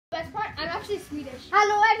actually Swedish.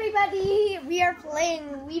 Hello everybody, we are playing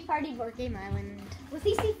Wii Party Board Game Island with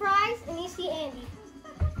EC Fries and EC Andy.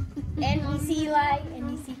 And EC Eli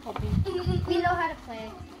and EC Colby. We know how to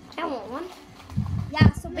play. I want one.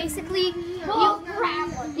 Yeah, so basically Grab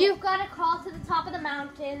you've got to crawl to the top of the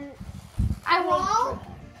mountain. I want.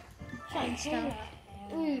 Fun stuff.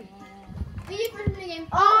 We did first minigame.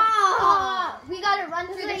 We got to run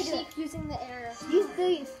through the Let's do sheep using the arrow. Use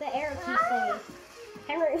the arrow key thing.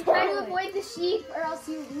 Henry, try to avoid the sheep or else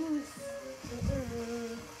you lose.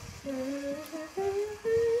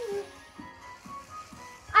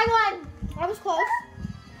 I won! I was close.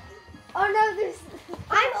 Oh no, there's...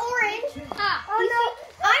 I'm orange. Oh no,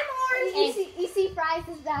 I'm orange. EC Fries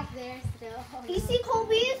is back there still. EC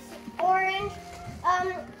Colby's orange.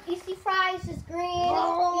 EC Fries is green.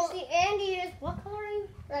 EC Andy is what color are you?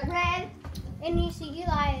 Red. And EC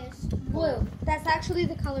Eli is blue. That's actually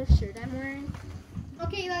the color shirt I'm wearing.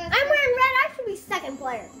 Okay, Eli. I'm wearing red. I should be second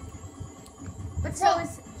player. But so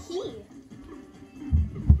is he.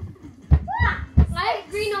 I have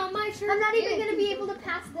green on my shirt. I'm not even going to be able to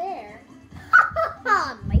pass there.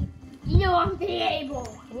 Mate. You know I'm being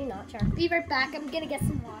able. Can you not, Char? Be right back. I'm going to get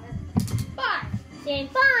some water. 5. Stand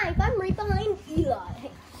 5. I'm right behind Eli.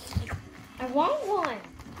 I want one.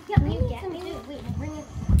 Yeah, Can you get me? Wait, bring it.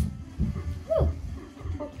 Woo.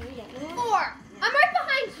 Okay, you get me one. 4. I'm right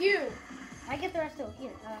behind you. I get the rest over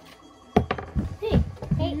here.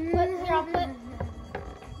 Hey, drop it.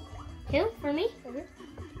 2 for me.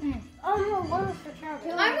 Oh no, 1 was for Carol.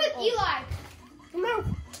 I'm with Eli. Move.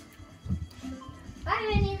 I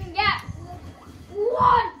didn't even get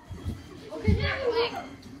 1. Okay,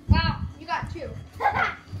 wow, you got 2.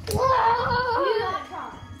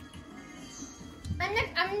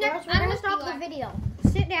 I'm next. We're gonna stop the video.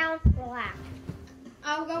 Sit down, relax.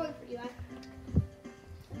 I'll go with Eli.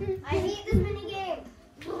 I hate this mini game.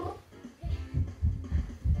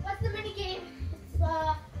 What's the mini game? It's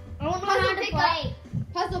I don't know puzzle how to pick play.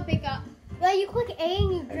 Puzzle pickup. well, you click A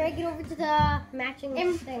and you drag it over to the matching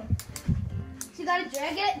thing. So you gotta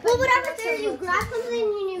drag it. Well, whatever's there, you grab something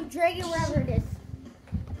and you drag it wherever it is.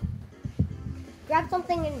 Grab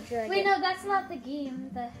something and drag Wait, it. no, that's not the game.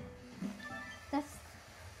 That's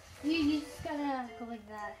you just gotta go like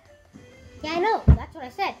that. Yeah, I know. That's what I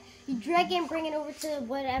said. You drag it and bring it over to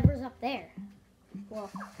whatever's up there. Well,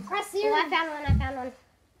 Press oh, zero. I found one.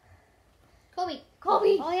 Colby.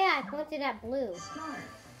 Oh yeah, I pointed at blue.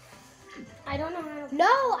 I don't know how to. No,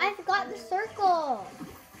 I forgot the circle.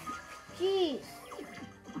 Jeez.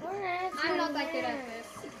 I'm not that good at this.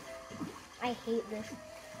 I hate this.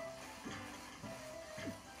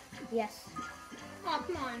 Yes. Oh,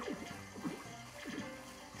 come on.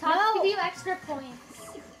 Tops No. give you extra points.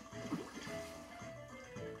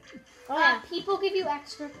 Oh yeah. People give you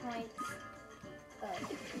extra points.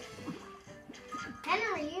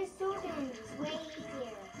 Henry, you doing way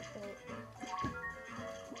easier.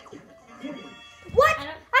 What? I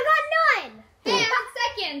I got none. Hey, 1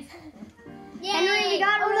 second. Yay. Henry, you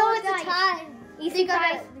got to roll no, the it's a dice. tie. Easy You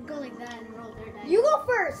gotta guys. go like that and roll their dice. You go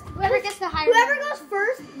first. Whoever gets the higher Whoever number. goes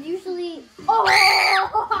first usually. Oh! Why?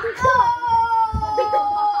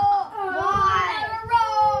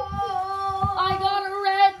 I got a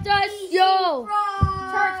red dice. Yo.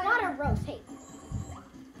 Charge, not a roast. Hey,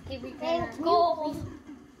 And and gold.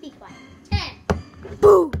 be quiet. 10.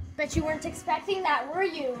 Boo. Bet you weren't expecting that, were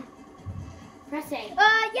you? Press A.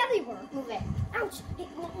 Yeah, they were. Move it. Ouch. Hey,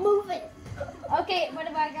 move it. Okay, what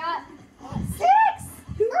have I got? 6.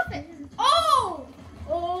 Perfect. Oh.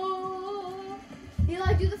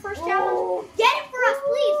 Eli, do the first challenge. Get it for us,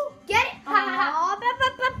 please. Get it.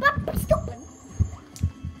 Stupid.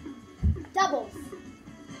 Doubles.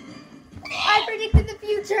 I predicted the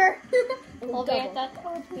future. Okay, that's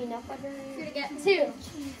peanut butter. You're gonna get 2. 3.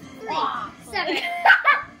 7.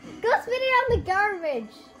 Go spit it on the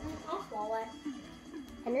garbage. I'll swallow it.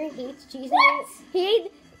 Henry hates cheese. What?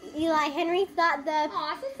 Eli, Henry thought the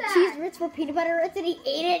Aw, so sad. cheese Ritz were peanut butter Ritz and he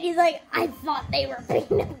ate it. He's like, I thought they were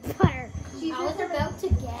peanut butter. I was about to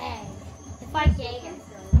gag. If I gag,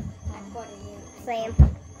 I'm going to you. Same.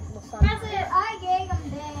 Press it. I gag, I'm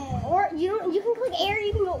dead. Or you can click A or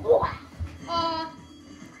you can go.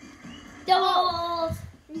 Doubles.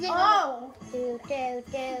 Oh. Do.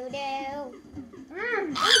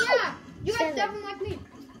 Oh yeah. You got 7. 7 like me.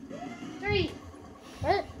 3.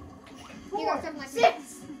 What? You got 7 like me.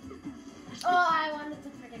 6. Oh, I wanted to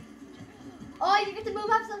predict. Oh, you get to move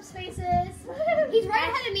up some spaces. He's right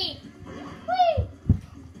ahead of me. Whee!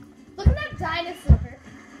 Look at that dinosaur.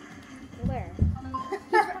 Where?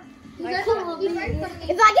 He's right in front of me.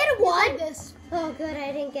 If I get a 1, oh good,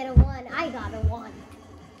 I didn't get a 1. I got a 1.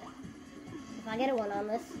 If I get a 1 on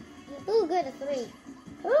this. Ooh, good, a 3.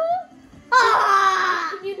 Ooh.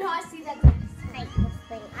 Ah! Can you not see that? I hate this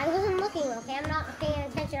thing. I wasn't looking, okay? I'm not paying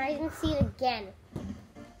attention. I didn't see it again.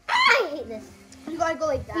 I hate this. You gotta go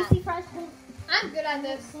like You that. see fries? I'm good at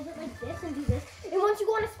this. Hold it like this and do this. And once you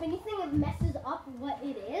go on a spinny thing, it messes up what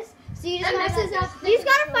it is. So you just It gotta, messes up the you just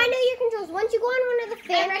gotta controls. find out your controls. Once you go on one of the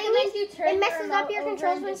fan recommend thingies, you turn it the messes up remote your over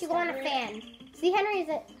controls and once you go on a just fan. See, Henry,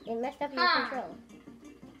 it messed up your Huh. control.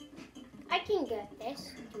 I can get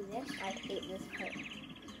this. Do this. I hate this part.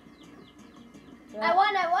 I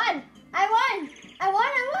won!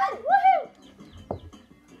 Woohoo!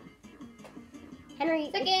 Henry,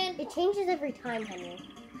 Second. it changes every time, Henry.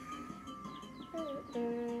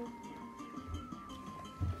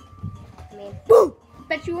 I mean, Boom!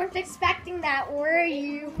 Bet you weren't expecting that, were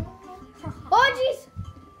you? oh jeez!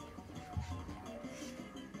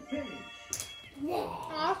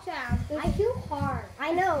 Awesome. I feel hard.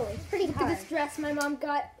 I know, it's pretty Look at hard. this dress my mom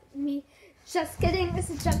got me. Just kidding, this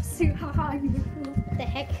is a jumpsuit. Haha, you cool. What the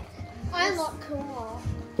heck? I look cool.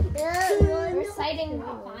 We're Reciting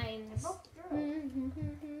lines.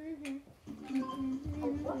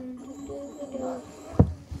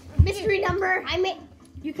 Mystery number. I made.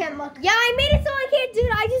 You can't look. Yeah, I made it so I can't do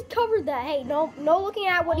it. I just covered that. Hey, no looking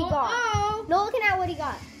at what he got. Oh, No looking at what he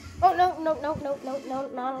got. Oh no,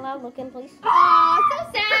 not allowed looking, please. oh, so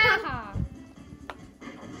sad.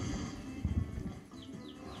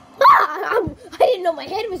 I didn't know my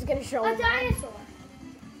head was gonna show. A dinosaur.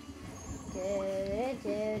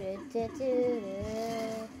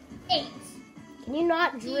 Eight. Can you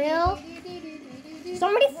not drill?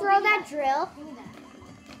 Somebody throw that drill.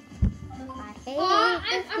 I hate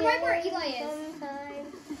I'm right where this Eli is.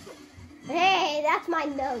 sometimes. Hey, that's my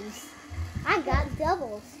nose. I got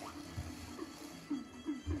doubles.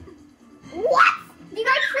 What? You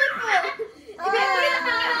got triple. What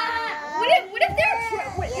if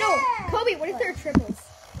they're no, Kobe? What if they're triples?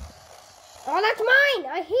 Oh, that's mine.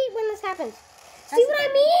 I hate when this happens. See what I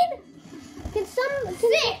mean? Can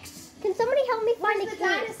somebody help me find a Where's the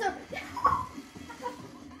case? dinosaur?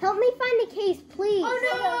 Help me find a case, please. Oh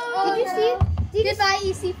no! Did you see? Did you, Goodbye,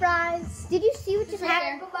 EC Fries. did you see what just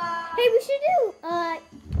happened? Goodbye. Hey, we should do.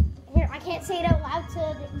 Here, I can't say it out loud to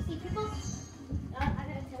the EC people. I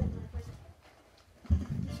gotta tell you first. We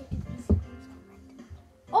should do this.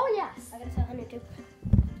 Oh yes. I gotta tell Hunter too.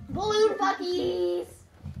 Balloon Buckies.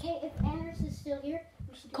 Okay, if Anders is still here,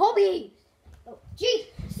 we should do Kobe. Oh, geez.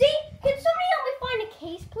 See? Can somebody help me find a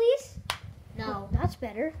case, please? No. That's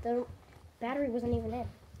better. The battery wasn't even in.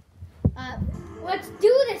 Let's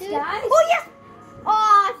do this, guys. Oh, yes! Oh,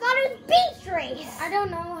 I thought it was beach race. I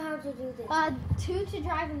don't know how to do this. 2 to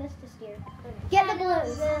drive and this to steer. Get the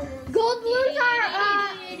balloons. Gold balloons are,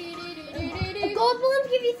 gold balloons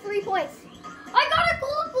give you 3 points. I got a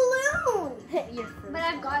gold balloon! You're first. But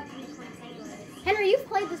I've got 3 points anyways. Henry, you've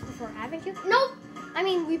played this before, haven't you? Nope. I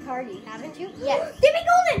mean, we partied, haven't you? Yes. Give me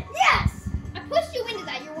golden! Yes! I pushed you into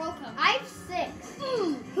that. You're welcome. I have 6.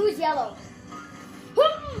 Who's yellow?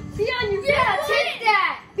 Be on your best. Take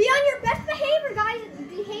that. Be on your best behavior, guys.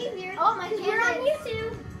 Behavior. Oh my Because we're on goodness.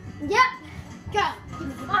 YouTube. Yep. Go. I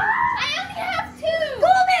only have 2.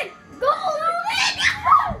 Golden! Golden!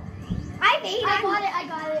 I made it. I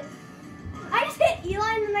got it. I just hit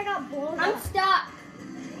Eli and then I got blown I'm up. stuck.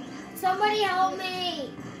 Somebody help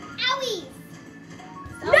me. Owie!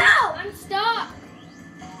 No! No! I'm stuck.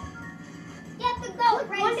 Get the goat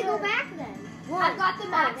Click 1 to go back then. I've got the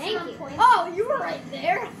maximum thank you. points. Oh, you were right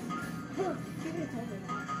there.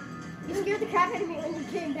 You scared the crap out of me when you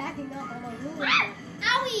came backing up. I'm like, ooh.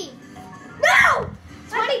 Owie. No!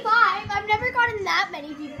 25. I've never gotten that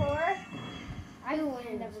many before. I've never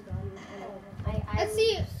gotten Let's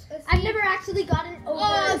see. I've never actually gotten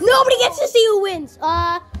over. Nobody gets to see who wins.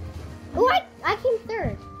 I came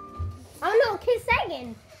 3rd. Oh no, kid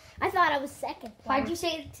second. I thought I was 2nd. Why'd you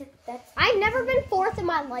say that's? I've never been 4th in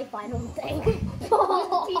my life, I don't think.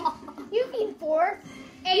 You've been 4th.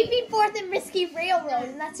 And you've been 4th in Risky Railroad,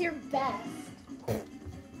 and that's your best.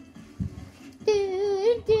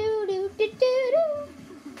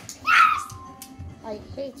 Yes! I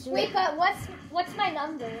hate you. Wait, but what's my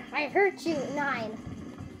number? I hurt you. 9.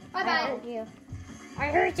 Bye I bye. hurt you. I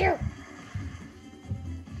hurt you.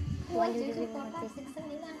 1, 2, 3, 4, 5, 6,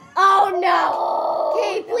 7, 8, 9. Oh no!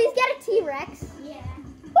 Okay, please get a T-Rex. Yeah.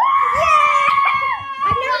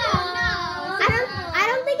 I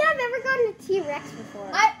don't think I've ever gotten a T-Rex before.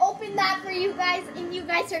 I opened that for you guys, and you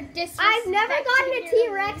guys are disrespecting. I've never gotten a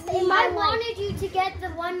T-Rex in my life. you to get the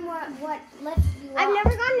one what lifts you I've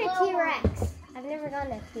never gotten a Little T-Rex. I've never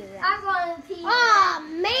gotten a T-Rex. I got a T-Rex. Oh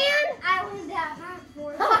man! I was that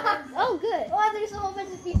for Oh good. Oh, there's a whole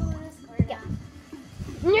bunch of people in this corner. Yeah.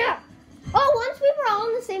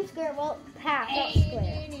 square. Well, half, not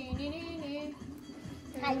square.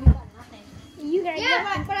 I got nothing. You got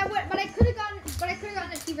Yeah, but I could have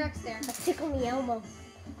gotten a T-Rex there. a Tickle Me Elmo.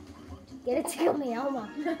 Get a Tickle Me Elmo.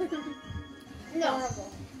 No.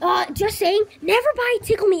 Just saying, never buy a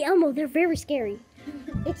Tickle Me Elmo. They're very scary.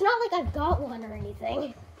 It's not like I've got one or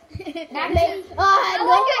anything. Nobody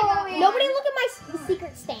look at my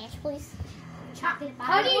secret stash, please.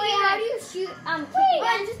 How do you shoot?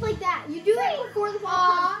 Just like that. You do it before the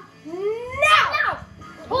ball comes. No!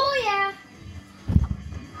 Oh yeah.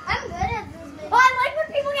 I'm good at this. Oh, I like when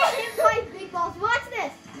people get hit by big balls. Watch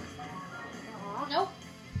this. Nope.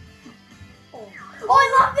 Oh,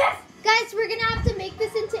 I love this. Guys, we're gonna have to make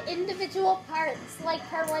this into individual parts, like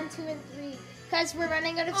part 1, 2, and 3, because we're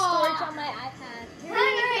running out of storage on my iPad.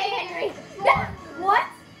 Henry. What?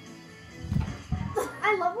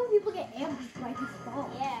 I love when people get ambushed by this ball.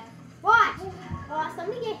 Yeah. Watch.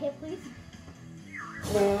 Somebody get hit, please.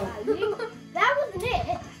 That wasn't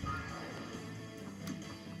it.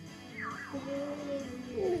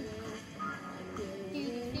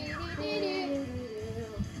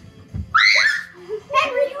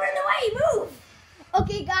 Henry, you were in the way. Move.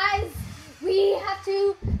 Okay, guys, we have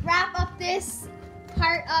to wrap up this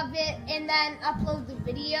part of it and then upload the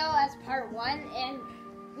video as part 1, and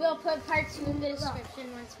we'll put part 2 in the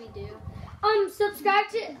description once we do. Subscribe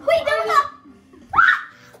to. Wait, there's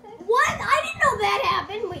What? I didn't know that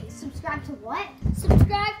happened. Wait, subscribe to what?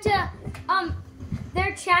 Subscribe to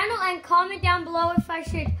their channel and comment down below if I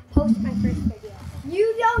should post my first video.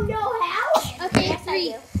 You don't know how? Okay, Yes, 3.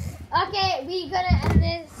 I do. Okay, we gonna end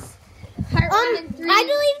this part 1 and 3. I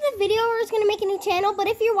believe the video is gonna make a new channel, but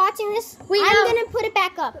if you're watching this, Wait, I'm no. gonna put it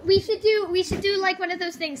back up. We should do like one of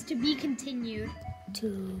those things, to be continued.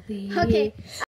 To be. Okay.